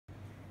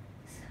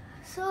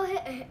So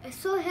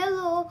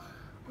hello,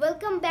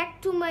 welcome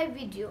back to my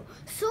video.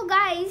 So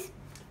guys,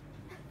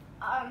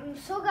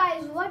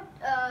 what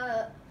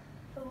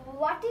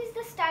is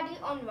the study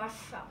on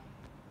Russia?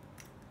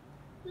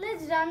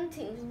 Let's run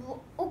things.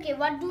 Okay,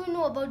 what do you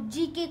know about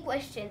GK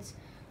questions?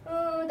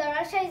 The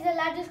Russia is the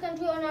largest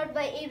country on earth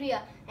by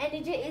area, and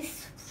it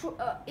is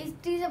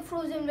a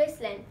frozen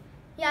wasteland.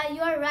 Yeah,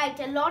 you are right,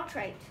 a lot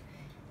right.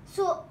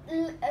 So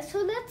let's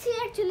see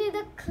actually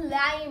the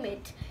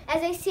climate.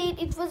 As I said,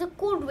 it was a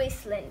cold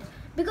wasteland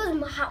because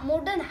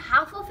more than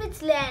half of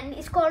its land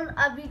is called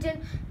a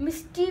region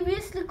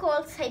mysteriously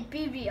called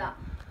Siberia,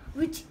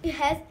 which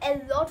has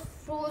a lot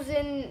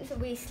frozen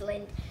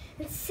wasteland.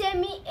 And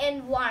semi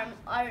and warm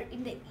are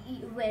in the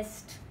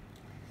west.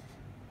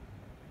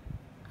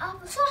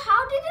 So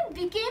how did it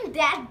become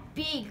that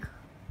big?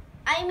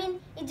 I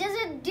mean, it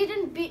just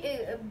didn't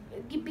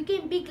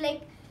became big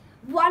like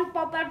one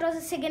pop out was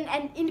a second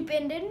and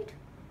independent.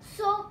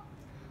 So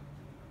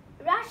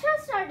Russia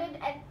started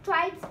at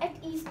tribes at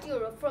East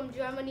Europe from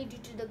Germany due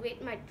to the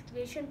Great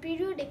Migration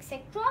period,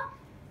 etc.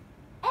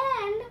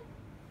 And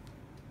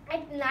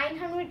at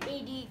 900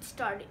 AD it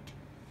started.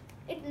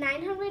 At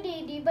 900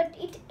 AD, but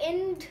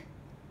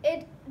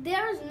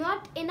there is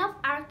not enough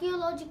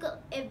archaeological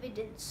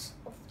evidence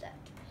of that.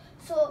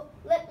 So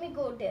let me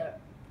go there.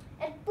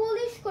 And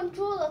Polish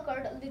control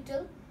occurred a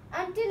little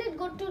until it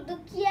got to the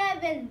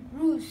Kievan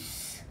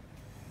Rus.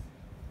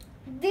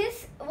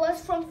 This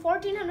was from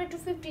 1400 to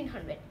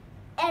 1500,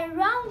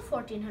 around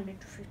 1400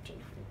 to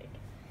 1500,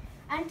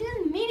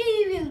 until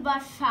medieval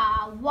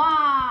Russia.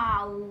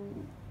 Wow!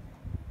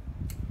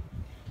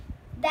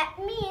 That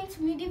means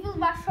medieval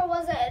Russia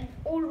was an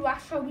old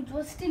Russia, which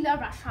was still a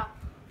Russia.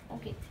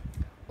 Okay,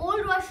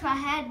 old Russia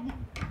had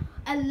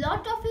a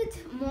lot of its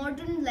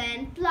modern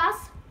land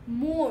plus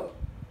more.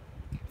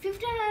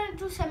 1500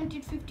 to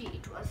 1750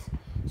 it was.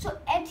 So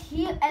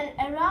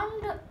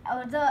around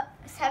the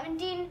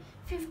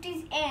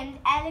 1750s end,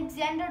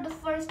 Alexander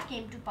I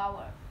came to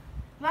power.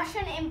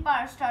 Russian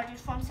Empire started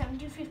from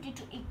 1750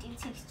 to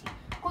 1860.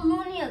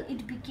 Colonial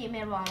it became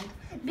around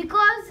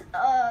because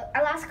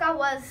Alaska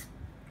was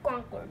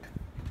conquered.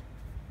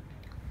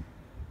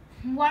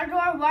 World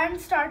War I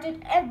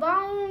started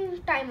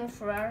around time of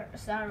Tsar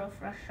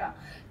of Russia.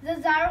 The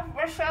Tsar of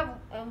Russia,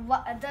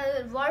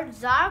 the word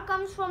Tsar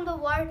comes from the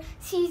word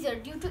Caesar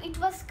due to it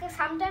was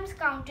sometimes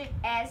counted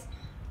as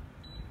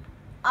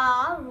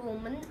a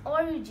Roman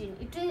origin.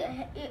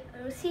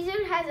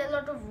 Caesar has a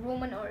lot of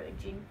Roman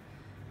origin.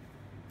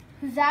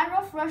 Tsar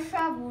of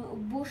Russia,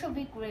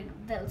 Bolshevik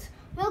rebels.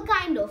 Well,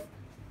 kind of.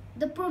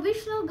 The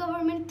provisional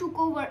government took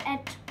over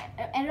at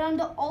around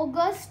the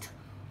August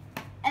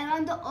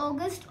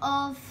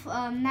of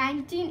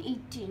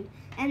 1918,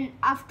 and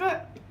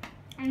after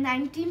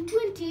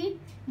 1920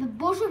 the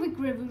Bolshevik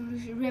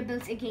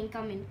rebels again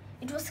come in.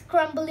 It was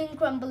crumbling.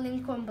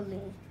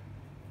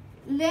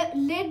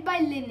 Led by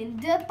Lenin.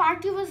 The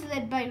party was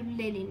led by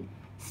Lenin.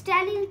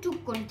 Stalin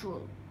took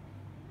control.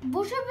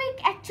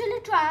 Bolshevik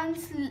actually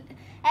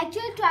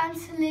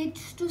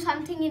translates to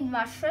something in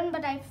Russian,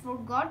 but I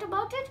forgot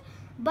about it.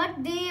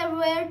 But there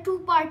were two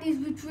parties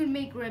which will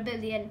make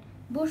rebellion,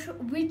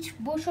 which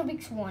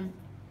Bolsheviks won.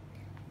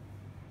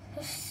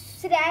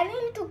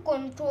 Stalin took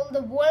control,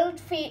 the world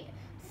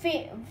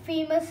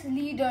famous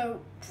leader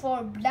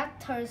for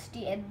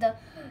bloodthirsty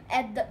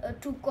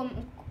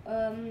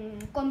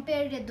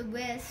compared at the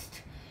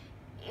West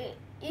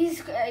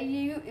is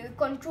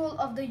control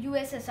of the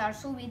USSR,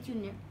 Soviet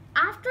Union.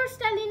 After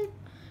Stalin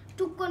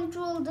took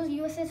control, the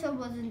USSR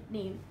wasn't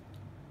named,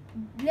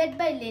 led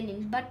by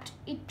Lenin, but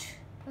it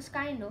was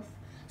kind of.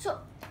 So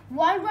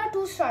World War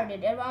II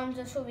started around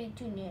the Soviet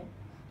Union.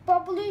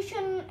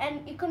 Population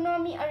and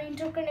economy are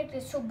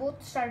interconnected, so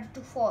both started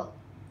to fall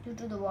due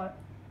to the war.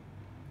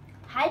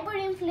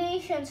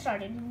 Hyperinflation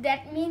started.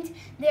 That means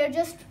they're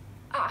just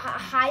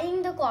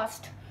highing the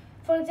cost.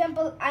 For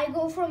example, I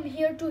go from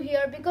here to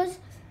here because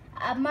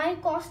my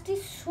cost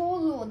is so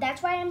low.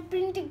 That's why I'm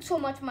printing so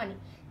much money.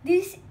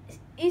 This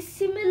is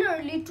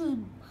similarly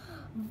to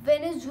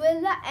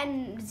Venezuela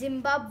and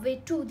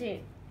Zimbabwe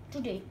today.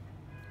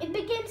 It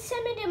became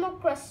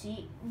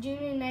semi-democracy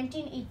during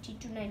 1980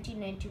 to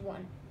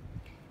 1991.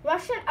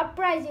 Russian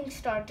uprising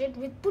started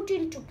with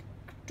Putin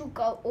took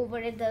over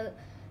at the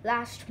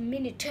last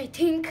minute, I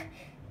think,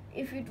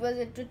 if it was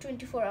at the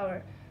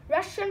 24-hour.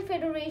 Russian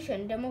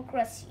Federation,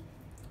 democracy.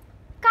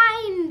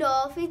 Kind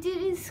of, it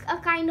is a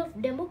kind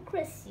of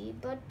democracy,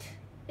 but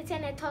it's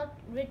an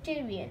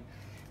authoritarian.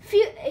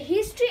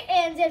 History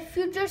ends and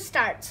future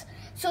starts.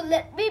 So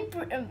let me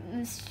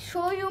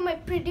show you my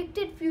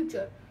predicted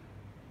future.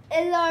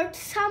 Alert,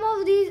 some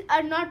of these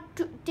are not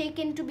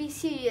taken to be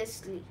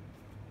seriously.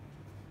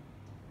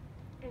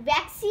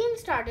 Vaccine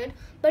started,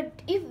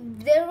 but if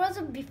there was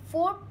a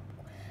before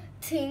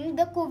thing,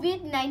 the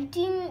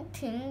COVID-19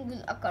 thing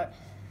will occur.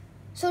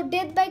 So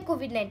death by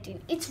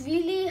COVID-19, it's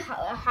really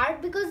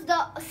hard because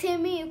the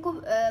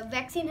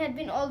vaccine had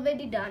been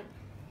already done.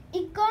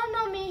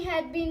 Economy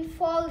had been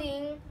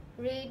falling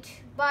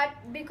rate, but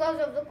because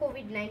of the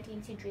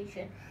COVID-19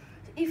 situation,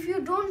 if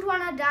you don't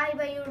wanna die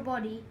by your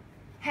body,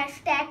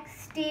 hashtag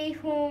stay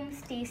home,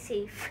 stay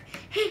safe.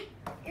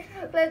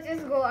 Let's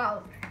just go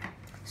out.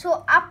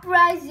 So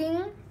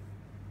uprising,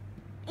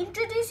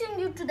 introducing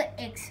you to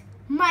the X,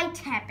 might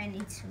happen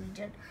in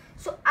Sweden.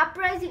 So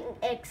uprising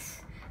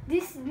X,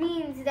 this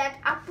means that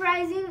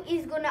uprising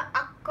is gonna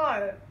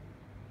occur,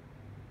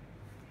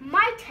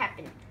 might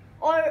happen,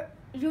 or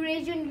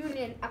Eurasian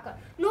Union occur.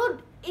 No,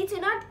 it's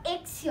not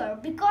X here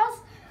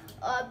because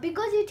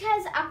it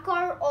has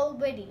occurred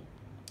already.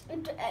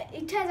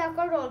 It has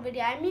occurred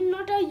already. I mean,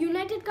 not a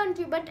united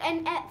country, but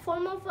a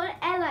form of an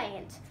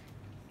alliance.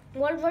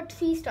 World War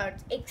III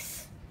starts.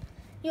 X.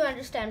 You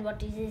understand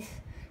what it is?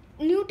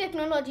 New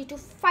technology to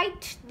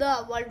fight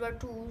the World War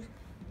II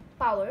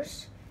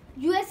powers.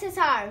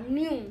 USSR,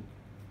 new.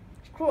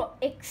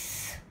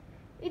 X.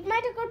 It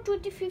might occur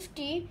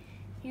 2050.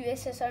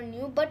 USSR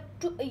new, but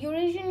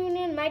Eurasian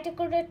Union might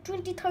occur at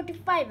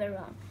 2035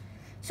 around.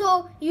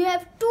 So you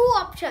have two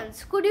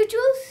options. Could you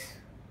choose?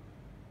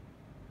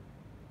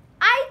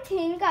 I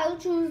think I'll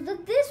choose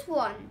this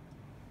one.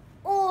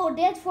 Oh,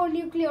 death for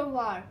nuclear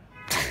war.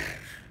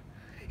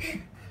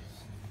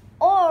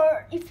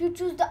 Or if you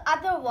choose the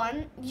other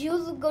one,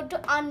 you'll go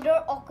to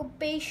under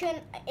occupation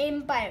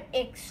empire,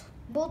 X.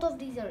 Both of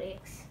these are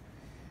X.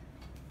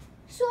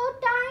 So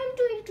time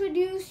to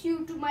introduce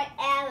you to my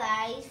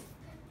allies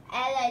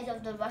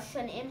of the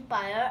Russian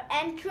Empire,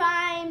 and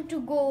trying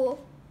to go.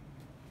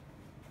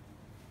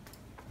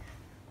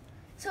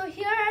 So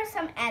here are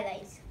some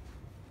allies.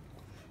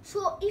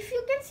 So if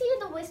you can see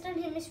the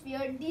Western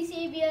Hemisphere, these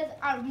areas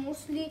are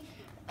mostly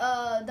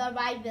the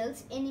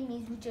rivals,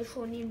 enemies, which are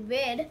shown in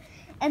red,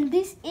 and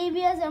these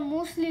areas are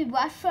mostly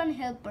Russian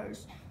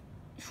helpers,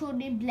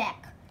 shown in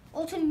black.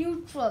 Also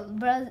neutral,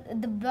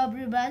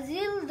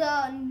 Brazil,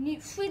 the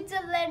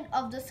Switzerland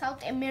of the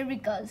South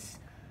Americas.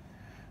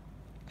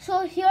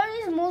 So here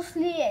is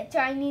mostly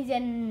Chinese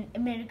and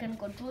American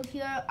control.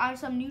 Here are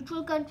some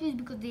neutral countries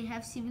because they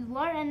have civil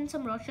war, and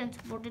some Russian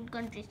supported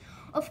countries.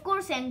 Of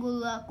course,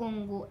 Angola,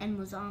 Congo, and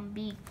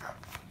Mozambique.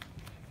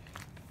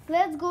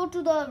 Let's go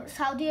to the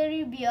Saudi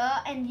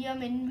Arabia and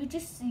Yemen, which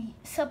is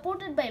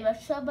supported by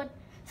Russia, but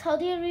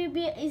Saudi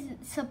Arabia is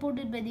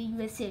supported by the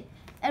USA.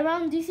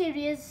 Around these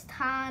areas,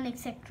 Than,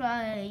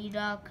 etc.,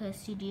 Iraq,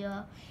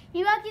 Syria.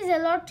 Iraq is a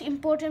lot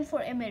important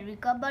for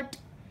America, but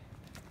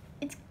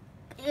it's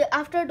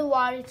after the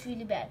war, it's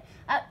really bad.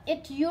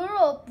 At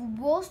Europe,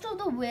 most of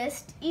the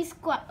West is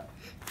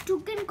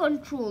taken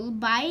control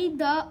by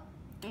the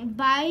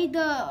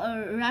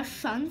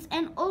Russians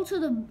and also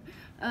the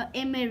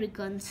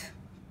Americans.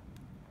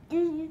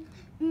 In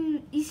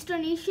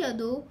Eastern Asia,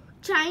 though,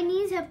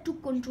 Chinese have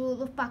took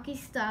control of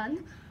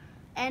Pakistan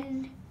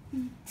and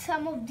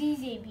some of these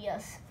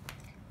areas.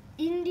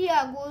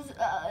 Indian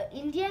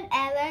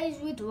allies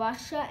with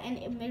Russia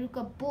and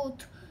America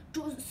both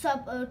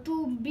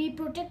to be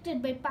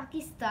protected by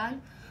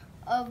Pakistan,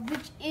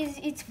 which is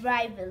its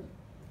rival.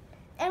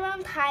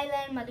 Around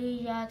Thailand,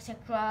 Malaysia,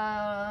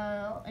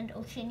 etc., and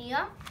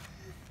Oceania,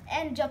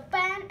 and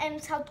Japan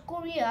and South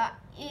Korea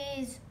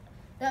is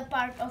the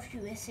part of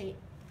USA.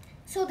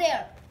 So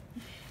there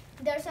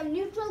are some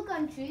neutral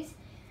countries,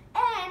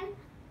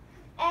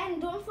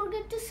 and don't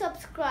forget to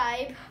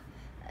subscribe,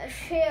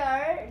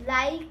 share,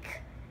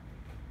 like,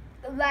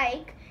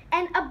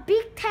 and a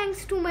big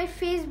thanks to my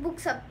Facebook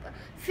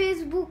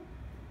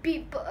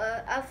people,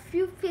 a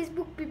few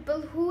Facebook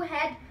people who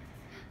had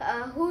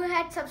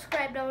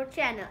subscribed our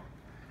channel.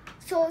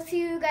 So see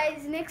you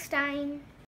guys next time.